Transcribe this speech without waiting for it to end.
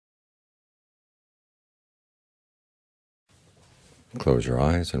Close your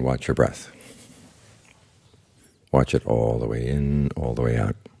eyes and watch your breath. Watch it all the way in, all the way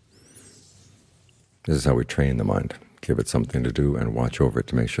out. This is how we train the mind. Give it something to do and watch over it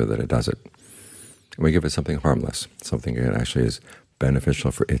to make sure that it does it. And we give it something harmless, something that actually is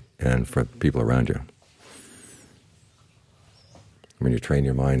beneficial for it and for people around you. When you train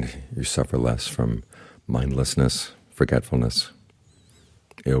your mind, you suffer less from mindlessness, forgetfulness,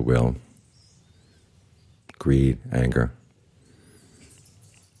 ill will, greed, anger.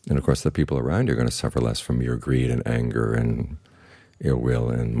 And of course the people around you are going to suffer less from your greed and anger and ill will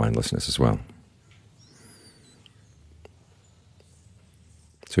and mindlessness as well.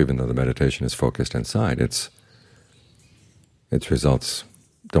 So even though the meditation is focused inside, its results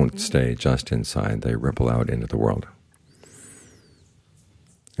don't stay just inside, they ripple out into the world.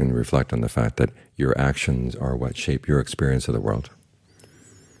 And reflect on the fact that your actions are what shape your experience of the world.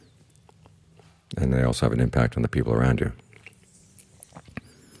 And they also have an impact on the people around you.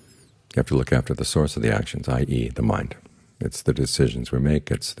 You have to look after the source of the actions, i.e. the mind. It's the decisions we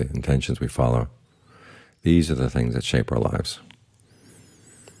make, it's the intentions we follow. These are the things that shape our lives.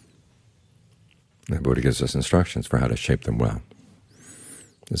 The Buddha gives us instructions for how to shape them well.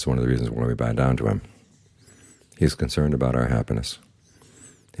 This is one of the reasons why we bow down to him. He's concerned about our happiness,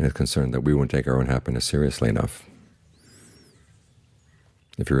 and is concerned that we won't take our own happiness seriously enough.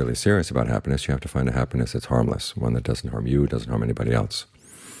 If you're really serious about happiness, you have to find a happiness that's harmless, one that doesn't harm you, doesn't harm anybody else.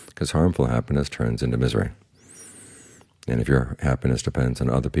 Because harmful happiness turns into misery. And if your happiness depends on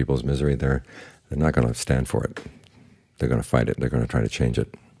other people's misery, they're not going to stand for it. They're going to fight it. They're going to try to change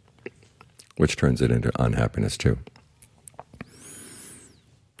it, which turns it into unhappiness too.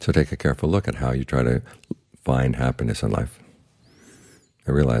 So take a careful look at how you try to find happiness in life.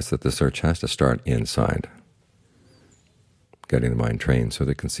 I realize that the search has to start inside, getting the mind trained so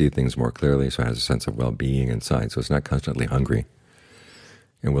that it can see things more clearly, so it has a sense of well-being inside, so it's not constantly hungry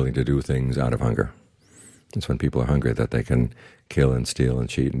and willing to do things out of hunger. It's when people are hungry that they can kill and steal and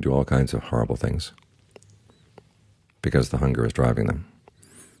cheat and do all kinds of horrible things, because the hunger is driving them.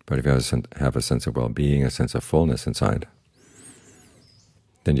 But if you have a sense of well-being, a sense of fullness inside,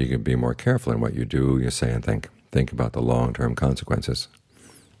 then you can be more careful in what you do, you say, and think. Think about the long-term consequences.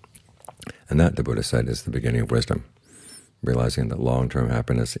 And that, the Buddha said, is the beginning of wisdom, realizing that long-term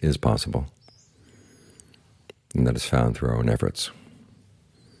happiness is possible, and that is found through our own efforts.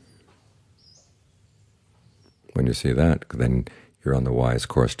 When you see that, then you're on the wise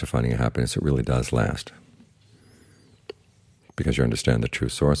course to finding a happiness that really does last, because you understand the true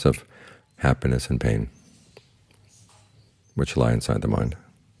source of happiness and pain, which lie inside the mind.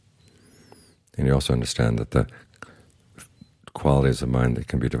 And you also understand that the qualities of mind that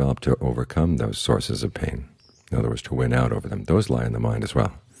can be developed to overcome those sources of pain, in other words, to win out over them, those lie in the mind as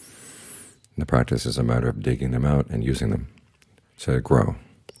well. And the practice is a matter of digging them out and using them so they grow.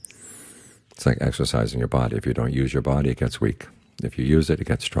 It's like exercising your body. If you don't use your body, it gets weak. If you use it, it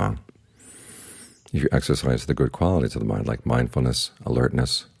gets strong. If you exercise the good qualities of the mind, like mindfulness,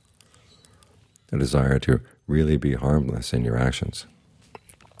 alertness, a desire to really be harmless in your actions,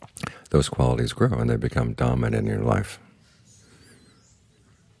 those qualities grow and they become dominant in your life.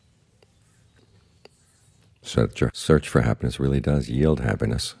 So that your search for happiness really does yield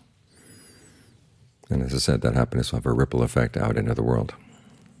happiness. And as I said, that happiness will have a ripple effect out into the world,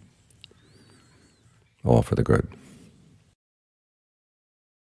 all for the good.